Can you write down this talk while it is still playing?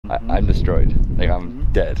I'm destroyed. Like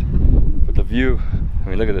I'm dead. But the view, I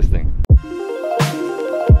mean, look at this thing.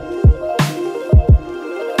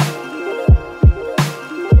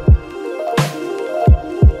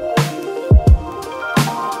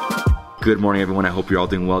 Good morning everyone, I hope you're all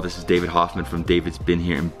doing well. This is David Hoffman from David's Been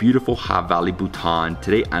here in beautiful Ha Valley, Bhutan.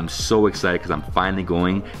 Today I'm so excited because I'm finally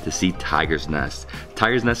going to see Tiger's Nest.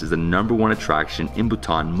 Tiger's Nest is the #1 attraction in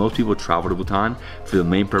Bhutan. Most people travel to Bhutan for the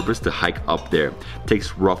main purpose to hike up there. It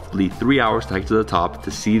takes roughly 3 hours to hike to the top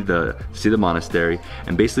to see the monastery.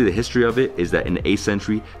 And basically the history of it is that in the 8th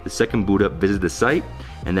century, the second Buddha visited the site,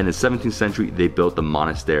 and then in the 17th century, they built the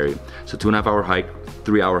monastery. So 2.5 hour hike,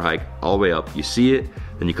 3 hour hike, all the way up. You see it,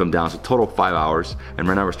 then you come down, so total 5 hours. And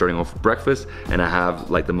right now we're starting off with breakfast, and I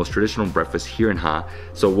have like the most traditional breakfast here in Ha.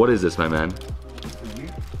 So what is this, my man?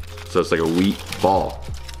 So it's like a wheat ball.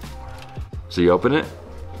 So you open it?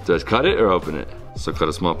 Just cut it or open it? So cut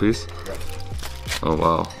a small piece? Oh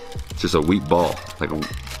wow, it's just a wheat ball, like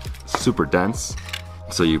super dense.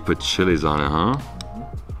 So you put chilies on it, huh?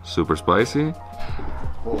 Super spicy.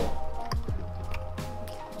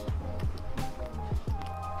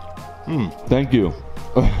 Thank you.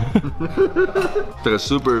 It's like a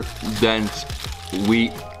super dense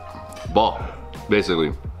wheat ball, basically.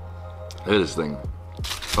 Look at this thing.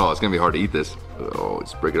 Oh, it's gonna be hard to eat this. Oh,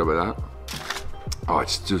 let's break it up like that. Oh,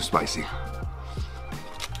 it's too spicy.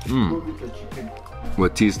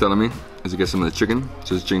 What T's telling me is to get some of the chicken.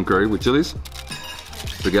 So it's chicken curry with chilies.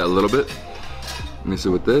 Forget a little bit. Mix it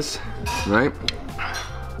with this, right?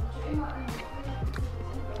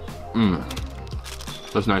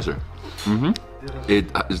 That's nicer.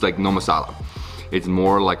 It is like no masala. It's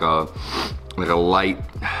more like a light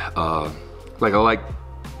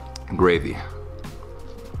gravy.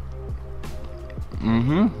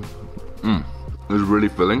 It's really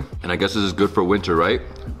filling, and I guess this is good for winter, right?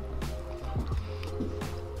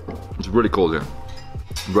 It's really cold here.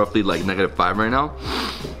 Roughly like -5 right now.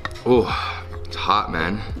 Oh, it's hot,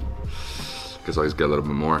 man. Guess I'll just get a little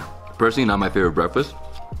bit more. Personally, not my favorite breakfast,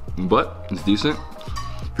 but it's decent.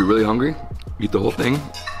 If you're really hungry, eat the whole thing.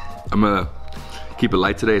 I'm gonna keep it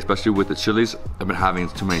light today, especially with the chilies. I've been having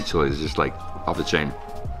too many chilies, just like off the chain.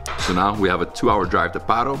 So now we have a 2-hour drive to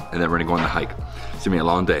Paro, and then we're gonna go on the hike. It's gonna be a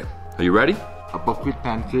long day. Are you ready? A buckwheat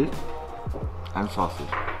pancake and sausage.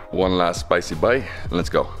 One last spicy bite, and let's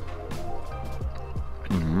go.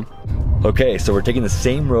 Okay, so we're taking the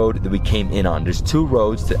same road that we came in on. There's 2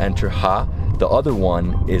 roads to enter Ha. The other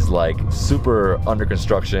one is like super under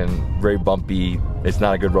construction, very bumpy. It's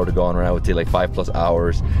not a good road to go on right now. It would take like 5+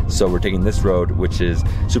 hours. So we're taking this road, which is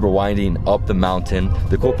super winding up the mountain.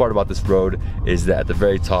 The cool part about this road is that at the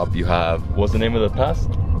very top you have, what's the name of the pass?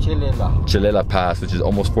 Chilela Pass, which is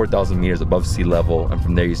almost 4,000 meters above sea level. And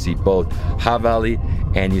from there you see both Ha Valley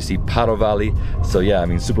and you see Paro Valley. So yeah, I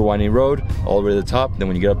mean, super winding road all the way to the top. Then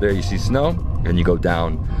when you get up there, you see snow, and you go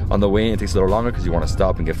down. On the way in, it takes a little longer because you want to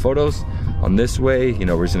stop and get photos. On this way, you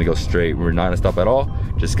know, we're just gonna go straight. We're not gonna stop at all.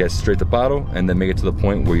 Just get straight to Paro and then make it to the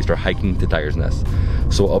point where you start hiking to Tiger's Nest.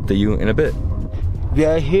 So I'll update you in a bit. We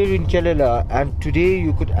are here in Chilela, and today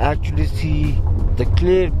you could actually see the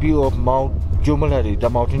clear view of Mount Jomalhari, the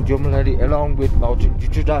mountain Jomalhari, along with Mountain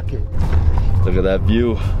Juchudake. Look at that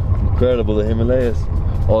view. Incredible, the Himalayas.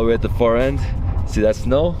 All the way at the far end. See that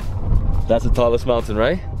snow? That's the tallest mountain,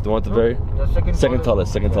 right? The one at the very second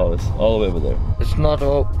tallest, all the way over there. It's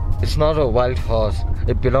not a wild horse.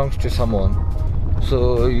 It belongs to someone.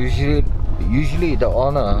 So usually the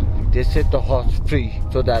owner, they set the horse free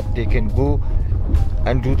so that they can go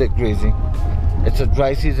and do the grazing. It's a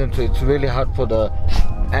dry season, so it's really hard for the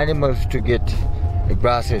animals to get the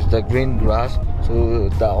grasses, the green grass. So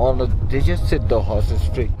the owner, they just set the horses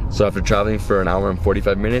free. So after traveling for 1 hour and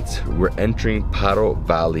 45 minutes, we're entering Paro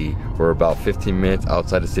Valley. We're about 15 minutes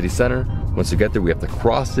outside the city center. Once we get there, we have to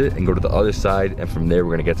cross it and go to the other side, and from there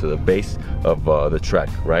we're gonna get to the base of the trek,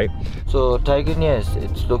 right? So Tiger's Nest,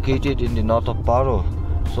 it's located in the north of Paro.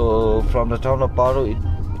 So from the town of Paro, it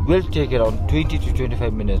will take around 20 to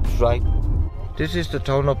 25 minutes, right? This is the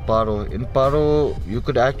town of Paro. In Paro, you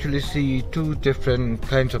could actually see 2 different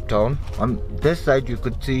kinds of town. On this side, you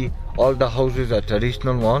could see all the houses are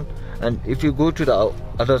traditional one, and if you go to the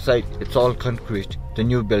other side, it's all concrete, the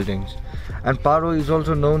new buildings. And Paro is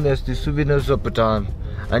also known as the souvenirs of Bhutan,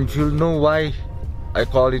 and you'll know why I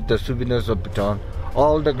call it the souvenirs of Bhutan.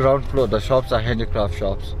 All the ground floor, the shops are handicraft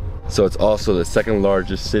shops. So it's also the 2nd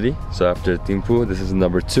largest city. So after Thimphu, this is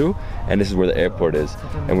number 2, and this is where the airport is.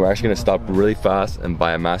 And we're actually gonna stop really fast and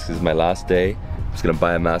buy a mask. This is my last day. I'm just gonna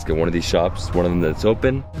buy a mask at one of these shops, one of them that's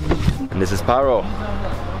open. And this is Paro.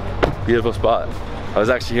 Beautiful spot. I was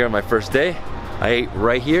actually here on my first day. I ate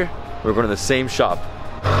right here. We're going to the same shop.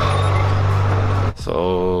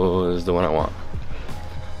 So this is the one I want.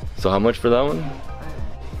 So how much for that one?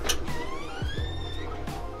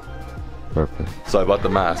 Perfect. So I bought the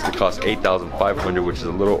mask. It cost $8,500, which is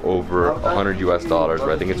a little over $100 US, but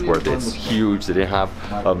I think it's worth it. It's huge. They didn't have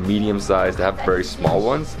a medium size. They have very small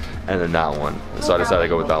ones, and then that one. So I decided to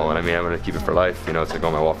go with that one. I mean, I'm gonna keep it for life. You know, it's gonna go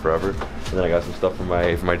on my wall forever. And then I got some stuff for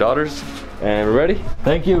my daughters. And we're ready.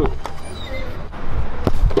 Thank you.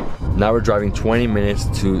 Now we're driving 20 minutes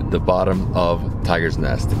to the bottom of Tiger's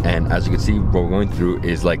Nest, and as you can see, what we're going through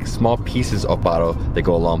is like small pieces of Paro that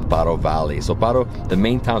go along Paro Valley. So Paro, the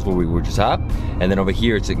main town is where we were just at, and then over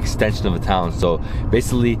here it's an extension of the town. So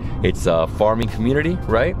basically it's a farming community,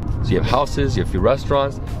 right? So you have houses, you have a few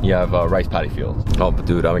restaurants, you have rice paddy fields. Oh, but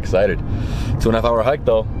dude, I'm excited. 2.5 hour hike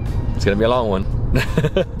though. It's gonna be a long one.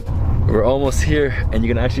 We're almost here, and you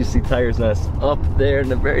can actually see Tiger's Nest up there in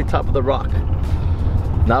the very top of the rock.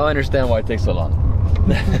 Now I understand why it takes so long.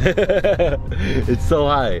 It's so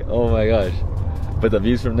high, oh my gosh. But the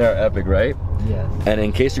views from there are epic, right? Yes. And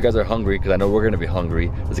in case you guys are hungry, because I know we're gonna be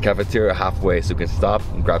hungry, there's a cafeteria halfway, so you can stop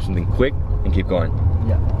and grab something quick and keep going.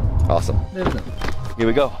 Yeah. Awesome. Here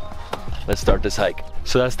we go. Let's start this hike.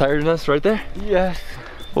 So that's Tiger's Nest right there? Yes.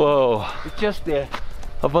 Whoa. It's just there.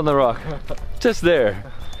 Up on the rock. Just there.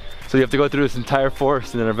 So you have to go through this entire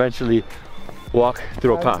forest and then eventually walk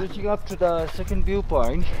through a path. Reaching up to the second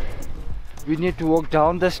viewpoint, we need to walk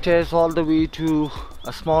down the stairs all the way to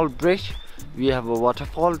a small bridge. We have a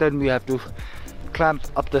waterfall, then we have to climb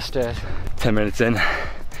up the stairs. 10 minutes in,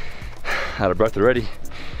 out of breath already.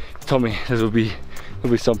 Told me this will be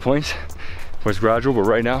some points where it's gradual, but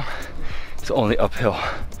right now it's only uphill.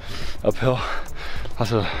 Uphill,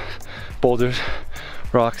 lots of boulders,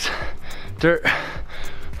 rocks, dirt,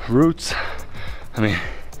 roots. I mean,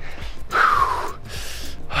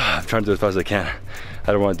 I'm trying to do it as fast as I can.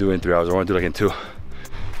 I don't want to do it in 3 hours. I want to do it like in 2.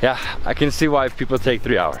 Yeah, I can see why people take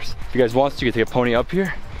 3 hours. If you guys want to, you can take a pony up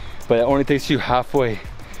here, but it only takes you halfway. You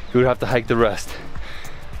would have to hike the rest.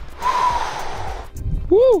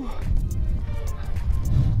 Woo!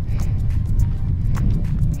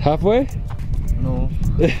 Halfway? No.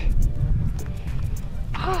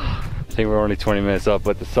 I think we're only 20 minutes up,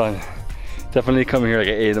 but the sun definitely coming here like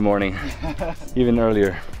at 8 in the morning, even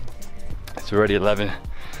earlier. It's already 11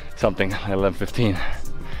 something, 11:15.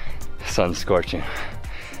 Sun's scorching.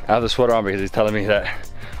 I have the sweater on because he's telling me that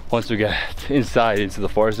once we get inside into the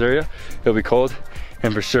forest area, it'll be cold,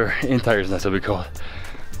 and for sure in Tiger's Nest it'll be cold.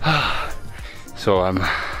 So I'm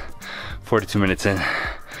 42 minutes in.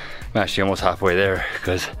 I'm actually almost halfway there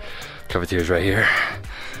because cafeteria is right here.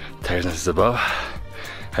 Tiger's Nest is above.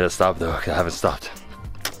 I had to stop though because I haven't stopped.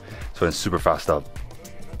 So it's super fast up.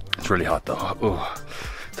 It's really hot though. Ooh,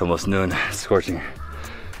 it's almost noon. It's scorching.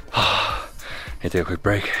 Need to take a quick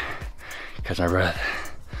break, catch my breath.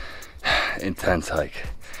 Intense hike.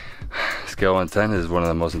 Scale 1 to 10 is one of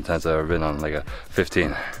the most intense I've ever been on, like a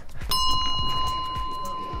 15.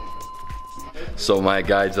 So my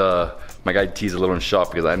guide T's a little in shock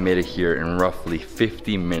because I made it here in roughly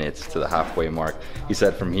 50 minutes to the halfway mark. He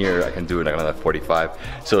said from here I can do it like another 45.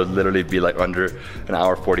 So it'd literally be like under an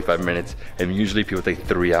hour, 45 minutes. And usually people take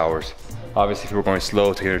 3 hours. Obviously if we're going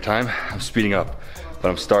slow, taking your time, I'm speeding up. But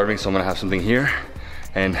I'm starving, so I'm gonna have something here.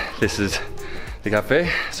 And this is the cafe,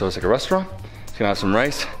 so it's like a restaurant. It's gonna have some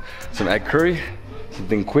rice, some egg curry,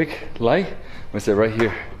 something quick, light. I'm gonna sit right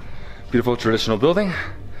here. Beautiful traditional building.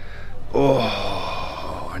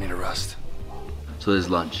 Oh, I need a rest. So this is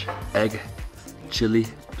lunch. Egg, chili,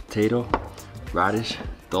 potato, radish,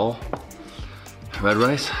 dal, red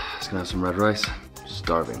rice. Just gonna have some red rice.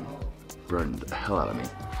 Starving. Burned the hell out of me.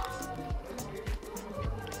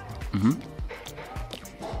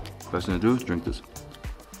 Best thing to do is drink this.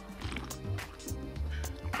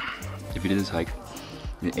 If you did this hike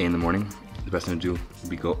at 8 in the morning, the best thing to do would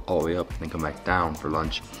be go all the way up and then come back down for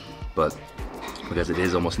lunch. But because it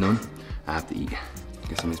is almost noon, I have to eat.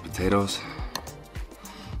 Get some of these potatoes.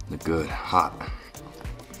 They're good, hot.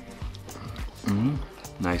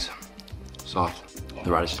 Nice, soft.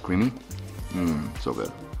 The radish is creamy. So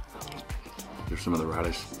good. There's some of the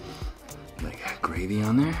radish, like gravy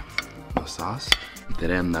on there, no sauce.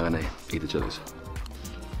 Today I'm not gonna eat the chilies.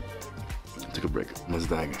 Take a break. This is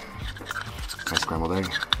the egg. Nice scrambled egg.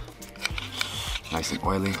 Nice and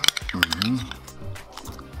oily.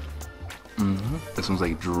 This one's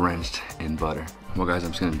like drenched in butter. Well guys,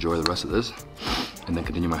 I'm just gonna enjoy the rest of this and then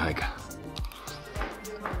continue my hike.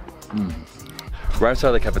 Right outside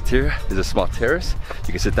of the cafeteria is a small terrace.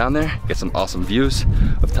 You can sit down there, get some awesome views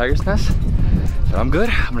of Tiger's Nest. So I'm good,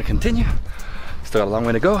 I'm gonna continue. Still got a long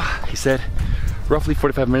way to go. He said roughly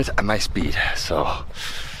 45 minutes at my speed. So I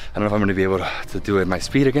don't know if I'm gonna be able to do it at my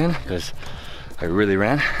speed again because I really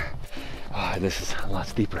ran. Oh, and this is a lot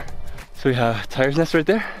steeper. So we have Tiger's Nest right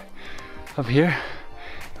there. Up here,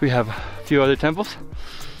 we have a few other temples.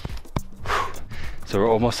 So we're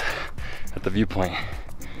almost at the viewpoint.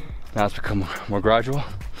 Now it's become more gradual.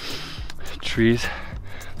 Trees,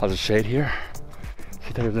 lots of shade here.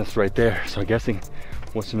 See Tiger's Nest right there. So I'm guessing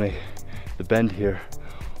once we make the bend here,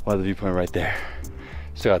 we'll have the viewpoint right there.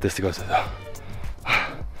 Still got this to go to though.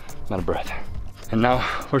 I'm out of breath. And now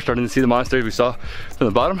we're starting to see the monasteries we saw from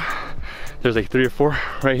the bottom. There's like 3 or 4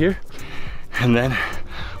 right here. And then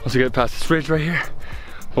once we get past this ridge right here,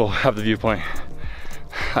 we'll have the viewpoint,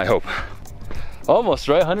 I hope. Almost,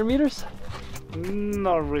 right? 100 meters?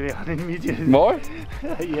 Not really 100 meters. More?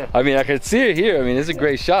 Yeah. I mean, I can see it here. I mean, it's a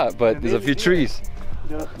great shot, but there's a few trees.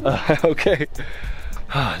 Okay.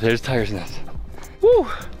 There's Tiger's Nest. Woo!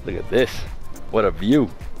 Look at this. What a view.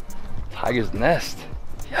 Tiger's Nest.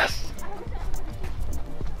 Yes.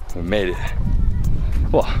 We made it.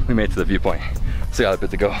 Well, we made it to the viewpoint. Still got a bit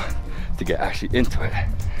to go to get actually into it.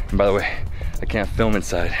 And by the way, I can't film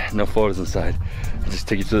inside. No photos inside. I just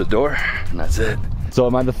take you to the door and that's it. So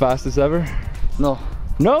am I the fastest ever? No.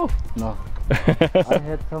 No? No. I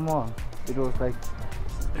had someone. It was like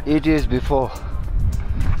 8 years before.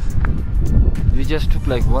 We just took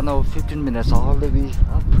like 1 hour 15 minutes all the way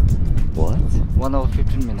up. What? 1 hour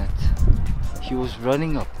 15 minutes. He was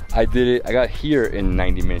running up. I did it. I got here in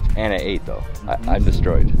 90 minutes and at 8 though. I'm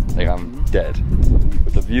destroyed. Like I'm dead.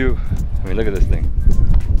 But the view, I mean, look at this thing.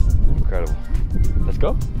 Incredible. Let's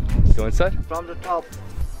go. Let's go inside. From the top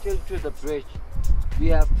till to the bridge, we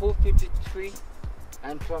have 453,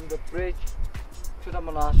 and from the bridge to the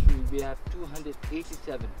monastery, we have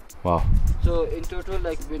 287. Wow. So in total,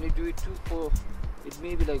 like when you do it 2-4, it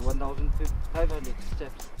may be like 1,500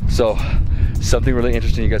 steps. So something really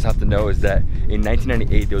interesting you guys have to know is that in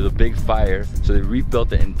 1998 there was a big fire, so they rebuilt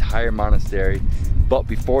the entire monastery. But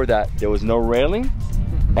before that there was no railing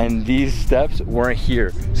and these steps weren't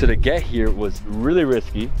here. So to get here was really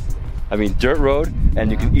risky. I mean, dirt road,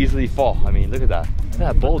 and you can easily fall. I mean, look at that. Look at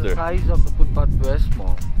that boulder. The size of the footpath was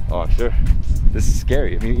small. Oh, sure. This is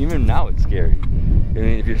scary. I mean, even now it's scary. I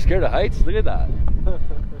mean, if you're scared of heights, look at that.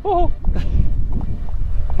 Oh.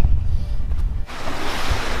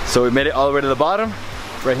 So we made it all the way to the bottom.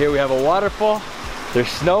 Right here we have a waterfall. There's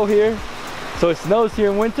snow here. So it snows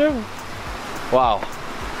here in winter. Wow.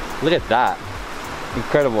 Look at that.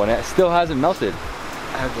 Incredible. And it still hasn't melted.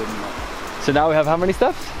 So now we have how many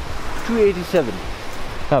steps? 287.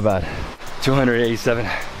 Not bad. 287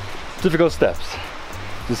 difficult steps.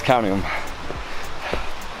 Just counting them.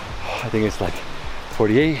 I think it's like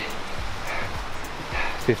 48,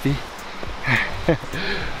 50. I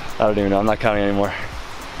don't even know. I'm not counting anymore.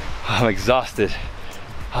 I'm exhausted.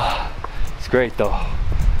 It's great though.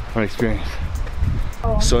 What an experience.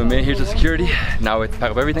 So we made it here to security. Now we have to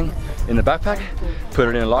pack up everything in the backpack, put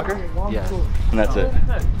it in a locker. Yeah. And that's it.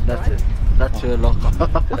 That's it. That's your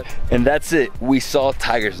locker. And that's it. We saw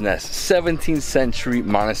Tiger's Nest, 17th century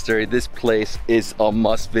monastery. This place is a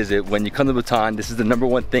must visit. When you come to Bhutan, this is the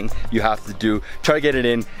 #1 thing you have to do. Try to get it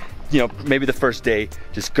in, you know, maybe the first day.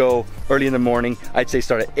 Just go early in the morning. I'd say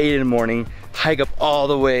start at 8 in the morning, hike up all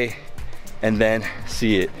the way, and then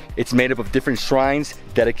see it. It's made up of different shrines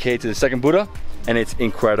dedicated to the second Buddha, and it's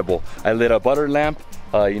incredible. I lit a butter lamp,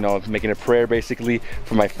 you know, making a prayer basically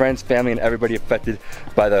for my friends, family, and everybody affected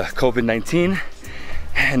by the COVID-19.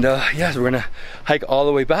 And yes, we're gonna hike all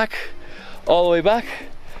the way back,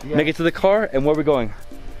 make it to the car. And where are we going?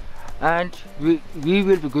 And we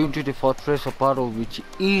will be going to the fortress of Paro, which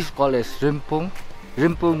is called as Rinpung.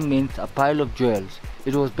 Rinpung means a pile of jewels.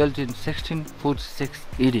 It was built in 1646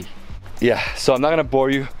 AD. Yeah, so I'm not gonna bore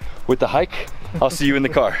you with the hike. I'll see you in the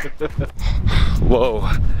car. Whoa,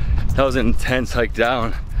 that was an intense hike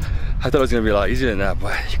down. I thought it was gonna be a lot easier than that,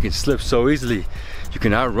 but you can slip so easily. You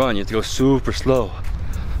can outrun, you have to go super slow.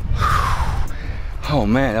 Oh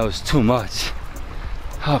man, that was too much.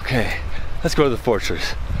 Okay, let's go to the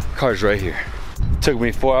fortress. Car's right here. Took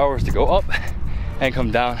me 4 hours to go up and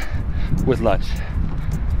come down with lunch.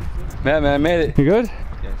 Man, I made it. You good?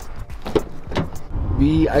 Yes.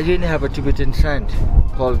 We again have a Tibetan saint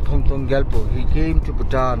called Taktsang Cafeteria. He came to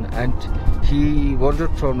Bhutan and he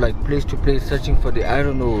wandered from like place to place searching for the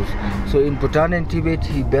iron ores. So in Bhutan and Tibet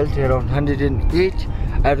he built around 108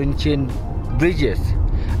 iron chain bridges,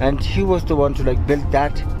 and he was the one to like build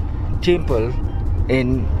that temple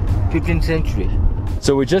in 15th century.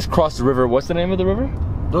 So we just crossed the river. What's the name of the river?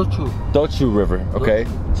 Dochu River, okay?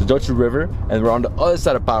 So Dochu River, and we're on the other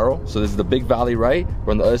side of Paro. So this is the big valley, right?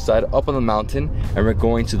 We're on the other side, up on the mountain, and we're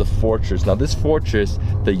going to the fortress. Now this fortress,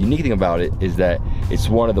 the unique thing about it is that it's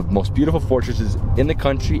one of the most beautiful fortresses in the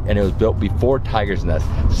country, and it was built before Tiger's Nest.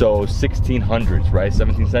 So 1600s, right?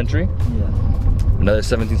 17th century? Yeah. Another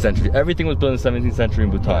 17th century. Everything was built in the 17th century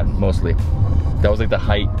in Bhutan, mostly. That was like the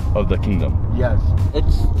height of the kingdom. Yes,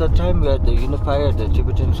 it's the time where the unifier, the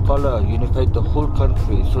Tibetan scholar, unified the whole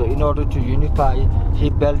country. So in order to unify, he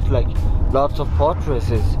built like lots of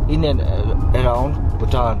fortresses in and around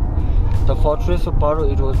Bhutan. The fortress of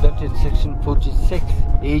Paro, it was built in 1646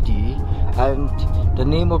 AD, and the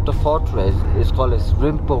name of the fortress is called as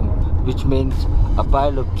Rinpung, which means a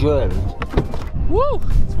pile of jewels. Woo!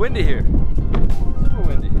 It's windy here. Super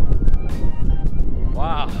windy.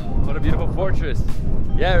 Wow, what a beautiful fortress.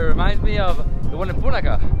 Yeah, it reminds me of the one in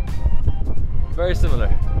Punaka. Very similar.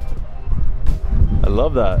 I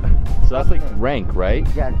love that. So that's like rank, right?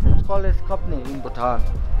 Yes, it's called as kapne in Bhutan.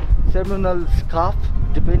 Ceremonial scarf,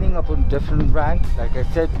 depending upon different rank. Like I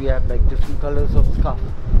said, we have like different colors of scarf.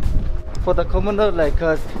 For the commoner like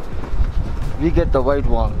us, we get the white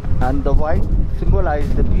one. And the white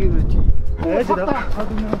symbolizes the purity.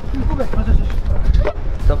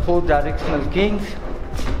 The 4 directional kings.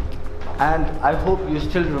 And I hope you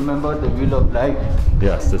still remember the Wheel of Life.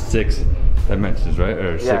 Yes, the 6 dimensions, right?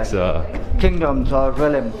 Or yes. 6 kingdoms or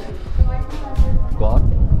realms. God,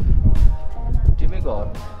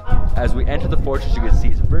 demigod. As we enter the fortress, you can see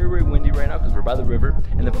it's very, very windy right now because we're by the river,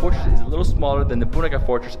 and the fortress is a little smaller than the Punaka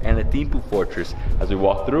fortress and the Thimphu fortress. As we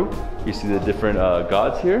walk through, you see the different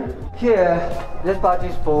gods here. Here, this part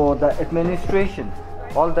is for the administration.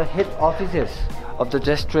 All the head offices of the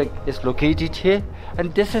district is located here,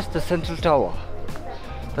 and this is the central tower.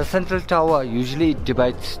 The central tower usually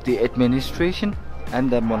divides the administration and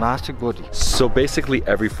the monastic body. So basically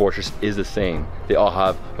every fortress is the same. They all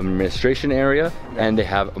have an administration area and they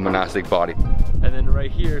have a monastic body. And then right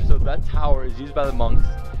here, so that tower is used by the monks.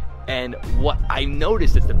 And what I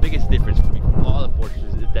noticed is the biggest difference from all the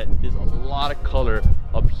fortresses is that there's a lot of color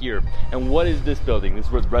up here. And what is this building? This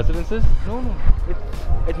was residences? No, it's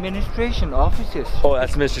administration offices. Oh,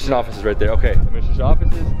 that's administration offices right there. Okay, administration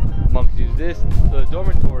offices. Monks use this. So the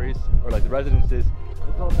dormitories, or like the residences,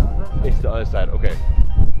 it's the other side. Okay.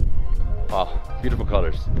 Wow, beautiful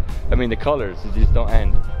colors. I mean, the colors just don't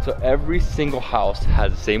end. So every single house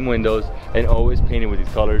has the same windows and always painted with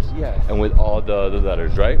these colors. Yes. And with all the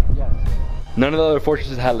letters, right? Yes. None of the other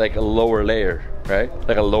fortresses had like a lower layer, right?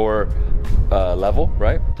 Like a lower level,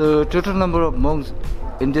 right? The total number of monks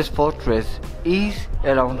in this fortress is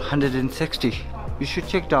around 160. You should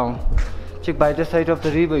check down. Check by the side of the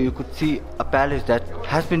river, you could see a palace that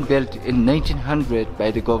has been built in 1900 by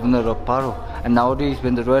the governor of Paro. And nowadays,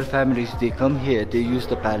 when the royal families, they come here, they use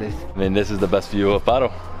the palace. I mean, this is the best view of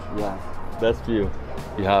Paro. Yeah. Best view.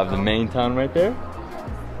 You have the main town right there.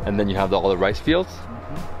 And then you have all the rice fields.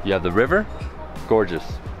 You have the river. Gorgeous.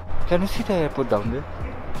 Can you see the airport down there?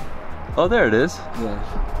 Oh, there it is.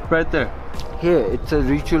 Yes. Right there. Here, it's a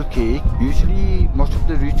ritual cake. Usually, most of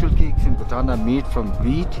the ritual cakes in Bhutan are made from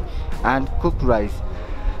wheat and cooked rice.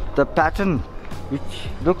 The pattern, which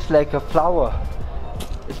looks like a flower,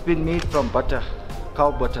 it's been made from butter,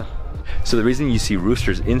 cow butter. So the reason you see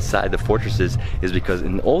roosters inside the fortresses is because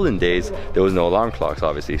in the olden days, there was no alarm clocks,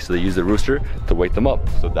 obviously. So they use the rooster to wake them up.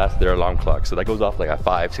 So that's their alarm clock. So that goes off like at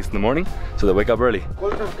 5, 6 in the morning. So they wake up early.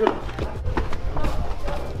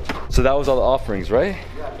 So that was all the offerings, right?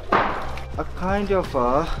 A kind of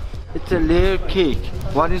it's a layer cake.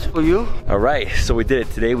 One is for you. All right, so we did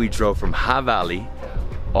it. Today we drove from Ha Valley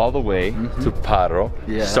all the way to Paro.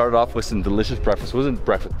 Yeah. Started off with some delicious breakfast. It wasn't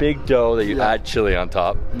breakfast, big dough that you add chili on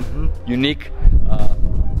top. Unique.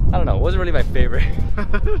 I don't know, it wasn't really my favorite.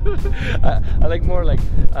 I like more like,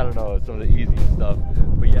 I don't know, some of the easy stuff.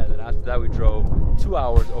 But yeah, then after that we drove 2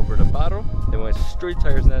 hours over to Paro. Then we went straight to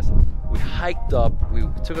Tiger's Nest. We hiked up.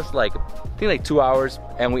 It took us like, I think like 2 hours,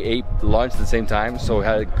 and we ate lunch at the same time. So we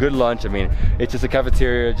had a good lunch. I mean, it's just a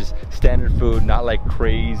cafeteria, just standard food, not like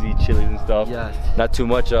crazy chilies and stuff. Yes. Not too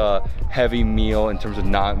much heavy meal in terms of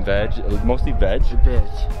non-veg, mostly veg.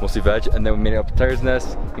 Mostly veg. And then we made it up to Tiger's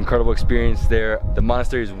Nest. Incredible experience there. The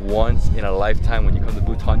monastery is once in a lifetime. When you come to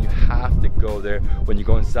Bhutan, you have to go there. When you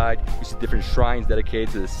go inside, you see different shrines dedicated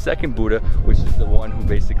to the second Buddha, which is the one who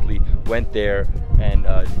basically went there and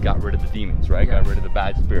got rid of the demons, right? Yeah. Got rid of the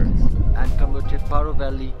bad spirits. And converted Paro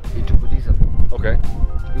Valley into Buddhism. Okay.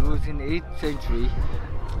 It was in 8th century,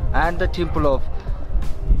 and the temple of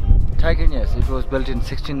Tiger nest, it was built in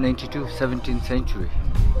 1692, 17th century.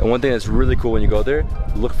 And one thing that's really cool when you go there,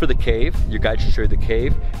 look for the cave. Your guide should show you the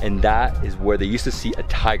cave, and that is where they used to see a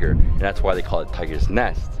tiger, and that's why they call it Tiger's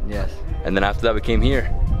Nest. Yes. And then after that, we came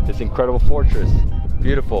here, this incredible fortress.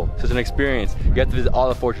 Beautiful, such an experience. You have to visit all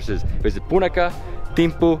the fortresses. Visit Punaca,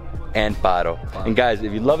 Timpu, and Paro. Wow. And guys,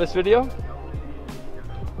 if you love this video,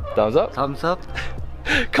 thumbs up. Thumbs up.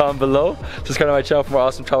 Comment below. Subscribe to my channel for more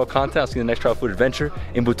awesome travel content. I'll see you in the next travel food adventure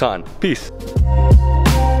in Bhutan. Peace.